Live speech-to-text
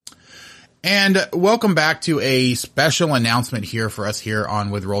And welcome back to a special announcement here for us here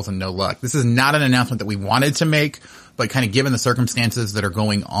on With Rolls and No Luck. This is not an announcement that we wanted to make, but kind of given the circumstances that are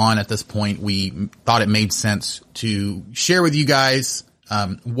going on at this point, we thought it made sense to share with you guys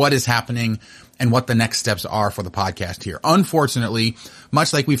what is happening and what the next steps are for the podcast here. Unfortunately,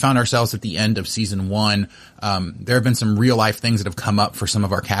 much like we found ourselves at the end of season 1, there have been some real life things that have come up for some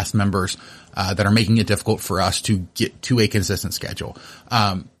of our cast members that are making it difficult for us to get to a consistent schedule.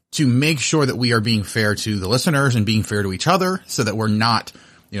 To make sure that we are being fair to the listeners and being fair to each other so that we're not,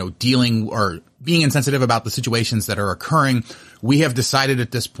 dealing or being insensitive about the situations that are occurring, we have decided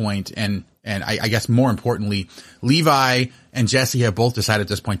at this point, and I guess more importantly, Levi and Jesse have both decided at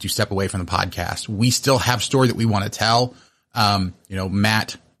this point to step away from the podcast. We still have story that we want to tell.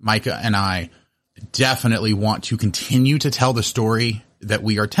 Matt, Micah, and I definitely want to continue to tell the story that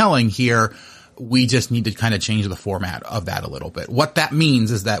we are telling here. We just need to kind of change the format of that a little bit. What that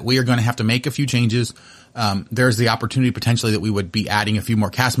means is that we are going to have to make a few changes. There's the opportunity potentially that we would be adding a few more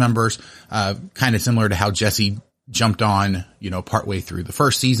cast members, kind of similar to how Jesse jumped on, partway through the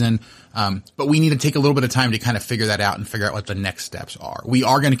first season. But we need to take a little bit of time to kind of figure that out and figure out what the next steps are. We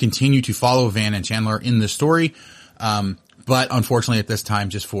are going to continue to follow Van and Chandler in this story. But unfortunately at this time,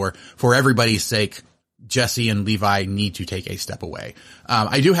 just for everybody's sake, Jesse and Levi need to take a step away.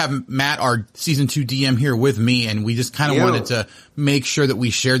 I do have Matt, our season 2 DM, here with me, and we just kind of wanted to make sure that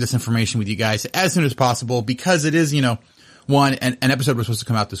we shared this information with you guys as soon as possible because it is, one, an episode was supposed to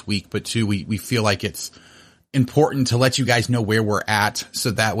come out this week, but 2, we feel like it's important to let you guys know where we're at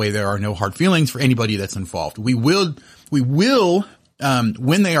so that way there are no hard feelings for anybody that's involved. We will,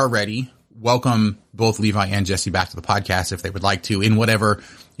 when they are ready, welcome both Levi and Jesse back to the podcast if they would like to in whatever,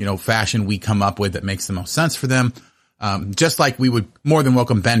 fashion we come up with that makes the most sense for them. Just like we would more than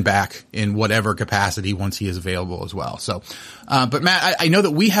welcome Ben back in whatever capacity once he is available as well. So, but Matt, I know that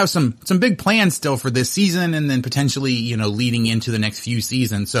we have some big plans still for this season and then potentially, leading into the next few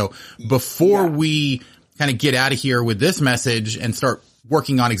seasons. So before we kind of get out of here with this message and start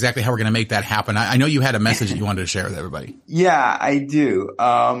working on exactly how we're going to make that happen, I know you had a message that you wanted to share with everybody. Yeah, I do.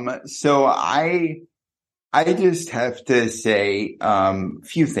 So I just have to say,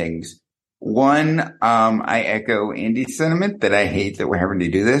 few things. One, I echo Andy's sentiment that I hate that we're having to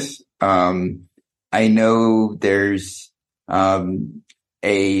do this. I know there's,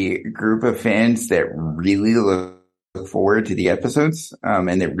 a group of fans that really look forward to the episodes,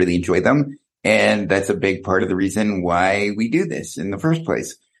 and that really enjoy them. And that's a big part of the reason why we do this in the first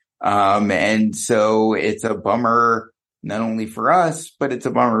place. And so it's a bummer not only for us, but it's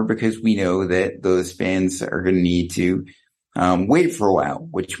a bummer because we know that those fans are going to need to wait for a while,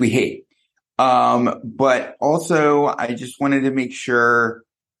 which we hate. But also I just wanted to make sure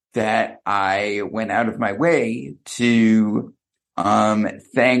that I went out of my way to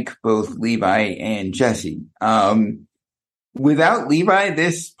thank both Levi and Jesse. Without Levi,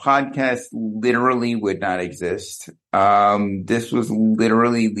 this podcast literally would not exist. This was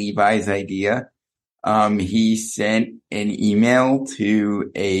literally Levi's idea. He sent an email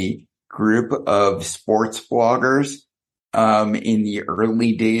to a group of sports bloggers, in the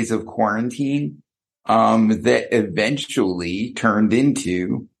early days of quarantine, that eventually turned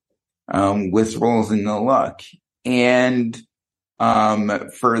into, With Rolls and No Luck. And,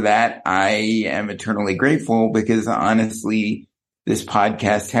 for that, I am eternally grateful because honestly, this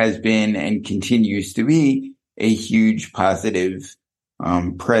podcast has been and continues to be a huge positive,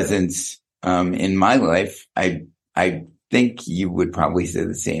 presence in my life. I think you would probably say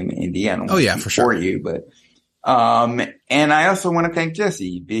the same, Andy. I don't Oh yeah, for sure. You, but, and I also want to thank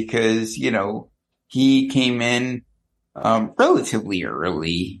Jesse because, he came in, relatively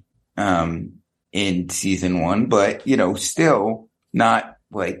early, in season 1, but, still not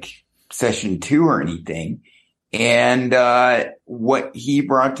like session 2 or anything. And, what he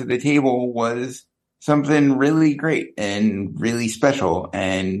brought to the table was something really great and really special.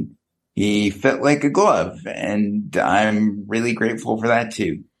 And he fit like a glove, and I'm really grateful for that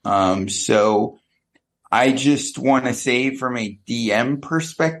too. So I just want to say from a DM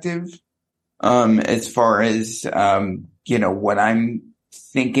perspective, as far as, what I'm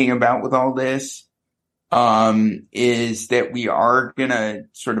thinking about with all this, is that we are going to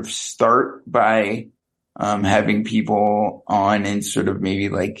sort of start by, having people on in sort of maybe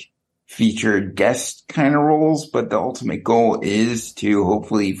like featured guest kind of roles, but the ultimate goal is to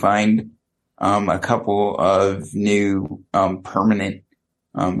hopefully find a couple of new permanent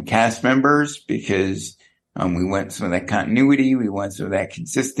cast members because we want some of that continuity, we want some of that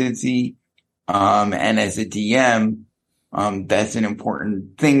consistency, and as a DM, that's an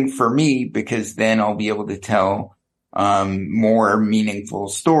important thing for me because then I'll be able to tell more meaningful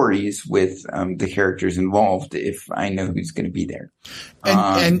stories with the characters involved if I know who's going to be there.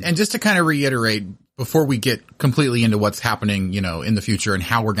 And just to kind of reiterate, before we get completely into what's happening, in the future and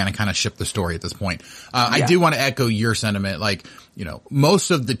how we're going to kind of ship the story at this point, I do want to echo your sentiment. Like,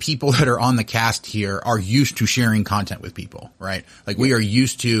 most of the people that are on the cast here are used to sharing content with people, right? Like we are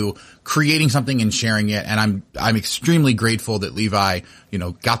used to creating something and sharing it. And I'm extremely grateful that Levi,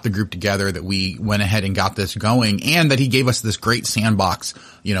 got the group together, that we went ahead and got this going, and that he gave us this great sandbox,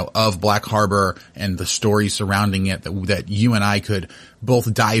 of Black Harbor and the stories surrounding it that you and I could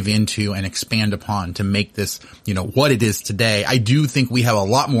both dive into and expand upon to make this, what it is today. I do think we have a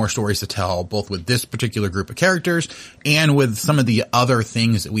lot more stories to tell, both with this particular group of characters and with some of the other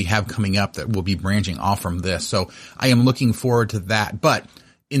things that we have coming up that will be branching off from this. So I am looking forward to that. But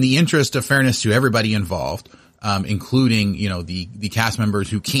in the interest of fairness to everybody involved, including, the cast members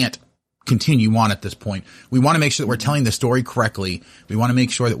who can't continue on at this point, we want to make sure that we're telling the story correctly. We want to make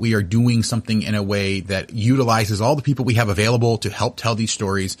sure that we are doing something in a way that utilizes all the people we have available to help tell these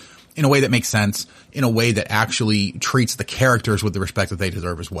stories in a way that makes sense, in a way that actually treats the characters with the respect that they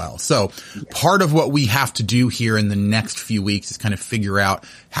deserve as well. So part of what we have to do here in the next few weeks is kind of figure out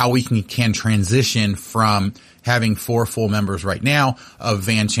how we can transition from having 4 full members right now of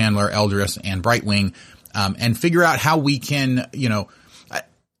Van Chandler, Eldris, and Brightwing, and figure out how we can,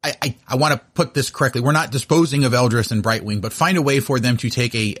 I want to put this correctly. We're not disposing of Eldris and Brightwing, but find a way for them to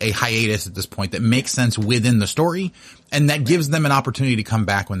take a hiatus at this point that makes sense within the story, and that gives them an opportunity to come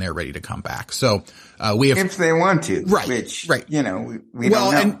back when they're ready to come back. So, we have, if they want to, right, which, right. we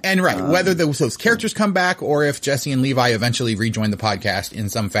well, don't know. and right, whether those characters come back or if Jesse and Levi eventually rejoin the podcast in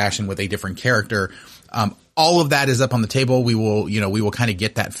some fashion with a different character, all of that is up on the table. We will kind of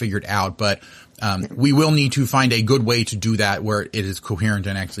get that figured out, but we will need to find a good way to do that where it is coherent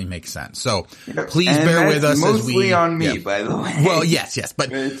and actually makes sense. So please bear with us as we, mostly on me, by the way. Well, yes,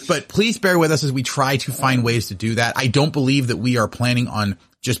 but please bear with us as we try to find ways to do that. I don't believe that we are planning on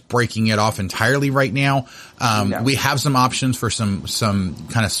just breaking it off entirely right now. No. We have some options for some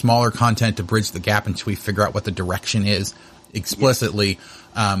kind of smaller content to bridge the gap until we figure out what the direction is explicitly.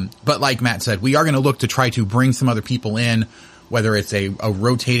 But like Matt said, we are going to look to try to bring some other people in, whether it's a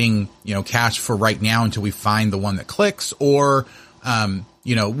rotating, cast for right now until we find the one that clicks, or,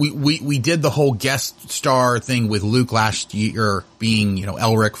 we did the whole guest star thing with Luke last year being,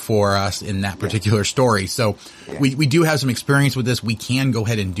 Elric for us in that particular story. So we do have some experience with this. We can go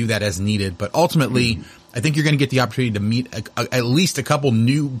ahead and do that as needed, but ultimately, I think you're going to get the opportunity to meet at least a couple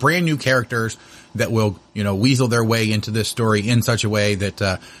brand new characters that will, weasel their way into this story in such a way that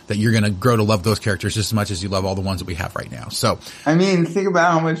that you're going to grow to love those characters just as much as you love all the ones that we have right now. So, I mean, think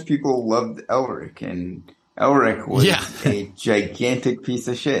about how much people loved Elric, and Elric was a gigantic piece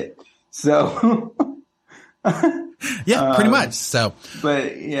of shit. So, pretty much. So,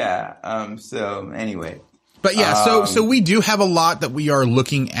 but so anyway. But so we do have a lot that we are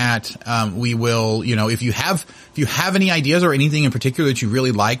looking at. We will, if you have any ideas or anything in particular that you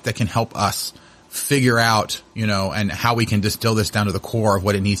really like that can help us figure out, and how we can distill this down to the core of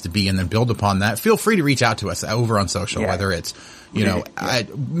what it needs to be and then build upon that, feel free to reach out to us over on social, whether it's,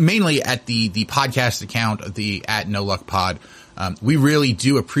 mainly at the podcast account of the @NoLuckPod. We really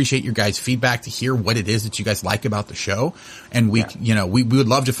do appreciate your guys' feedback to hear what it is that you guys like about the show. And we would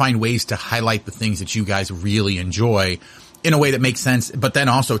love to find ways to highlight the things that you guys really enjoy in a way that makes sense, but then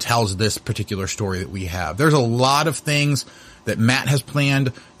also tells this particular story that we have. There's a lot of things that Matt has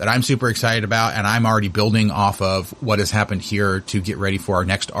planned that I'm super excited about, and I'm already building off of what has happened here to get ready for our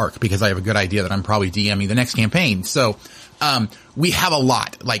next arc, because I have a good idea that I'm probably DMing the next campaign. So, we have a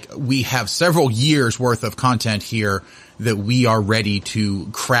lot. Like, we have several years worth of content here that we are ready to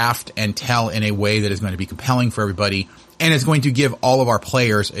craft and tell in a way that is going to be compelling for everybody, and is going to give all of our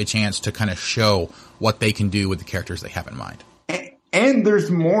players a chance to kind of show what they can do with the characters they have in mind. And there's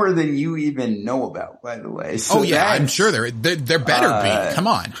more than you even know about, by the way. So I'm sure there better be. Come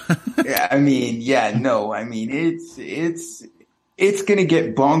on. It's going to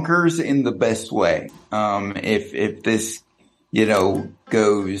get bonkers in the best way. If this,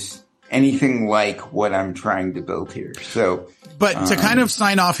 goes anything like what I'm trying to build here. So, but to kind of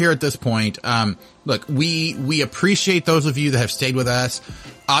sign off here at this point, look, we appreciate those of you that have stayed with us.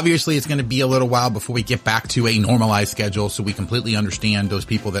 Obviously, it's going to be a little while before we get back to a normalized schedule, so we completely understand those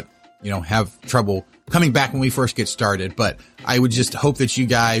people that, have trouble coming back when we first get started. But I would just hope that you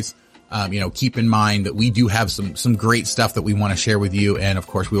guys, keep in mind that we do have some great stuff that we want to share with you. And of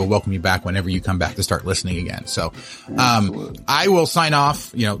course, we will welcome you back whenever you come back to start listening again. So, I will sign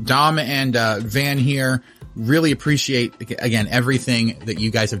off, Dom and Van here. really appreciate, again, everything that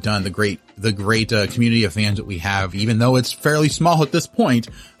you guys have done, the great community of fans that we have. Even though it's fairly small at this point,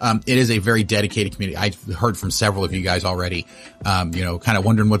 it is a very dedicated community. I've heard from several of you guys already, kind of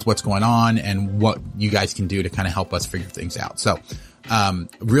wondering what's going on and what you guys can do to kind of help us figure things out. So,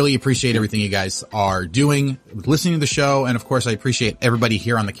 really appreciate everything you guys are doing, listening to the show. And of course, I appreciate everybody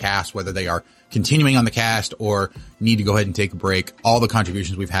here on the cast, whether they are continuing on the cast or need to go ahead and take a break, all the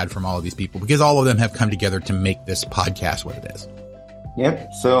contributions we've had from all of these people, because all of them have come together to make this podcast what it is.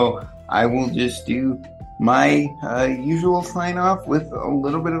 Yep. So I will just do my usual sign off with a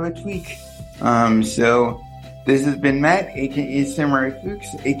little bit of a tweak. So this has been Matt, aka Samurai Fuchs,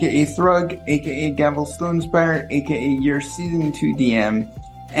 aka Thrug, aka Gavel Stonespire, aka your Season 2 DM,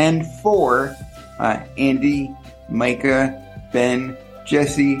 and for Andy, Micah, Ben,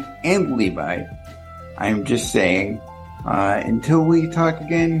 Jesse, and Levi, I'm just saying, until we talk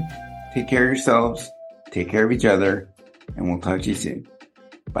again, take care of yourselves, take care of each other, and we'll talk to you soon.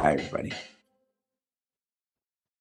 Bye, everybody.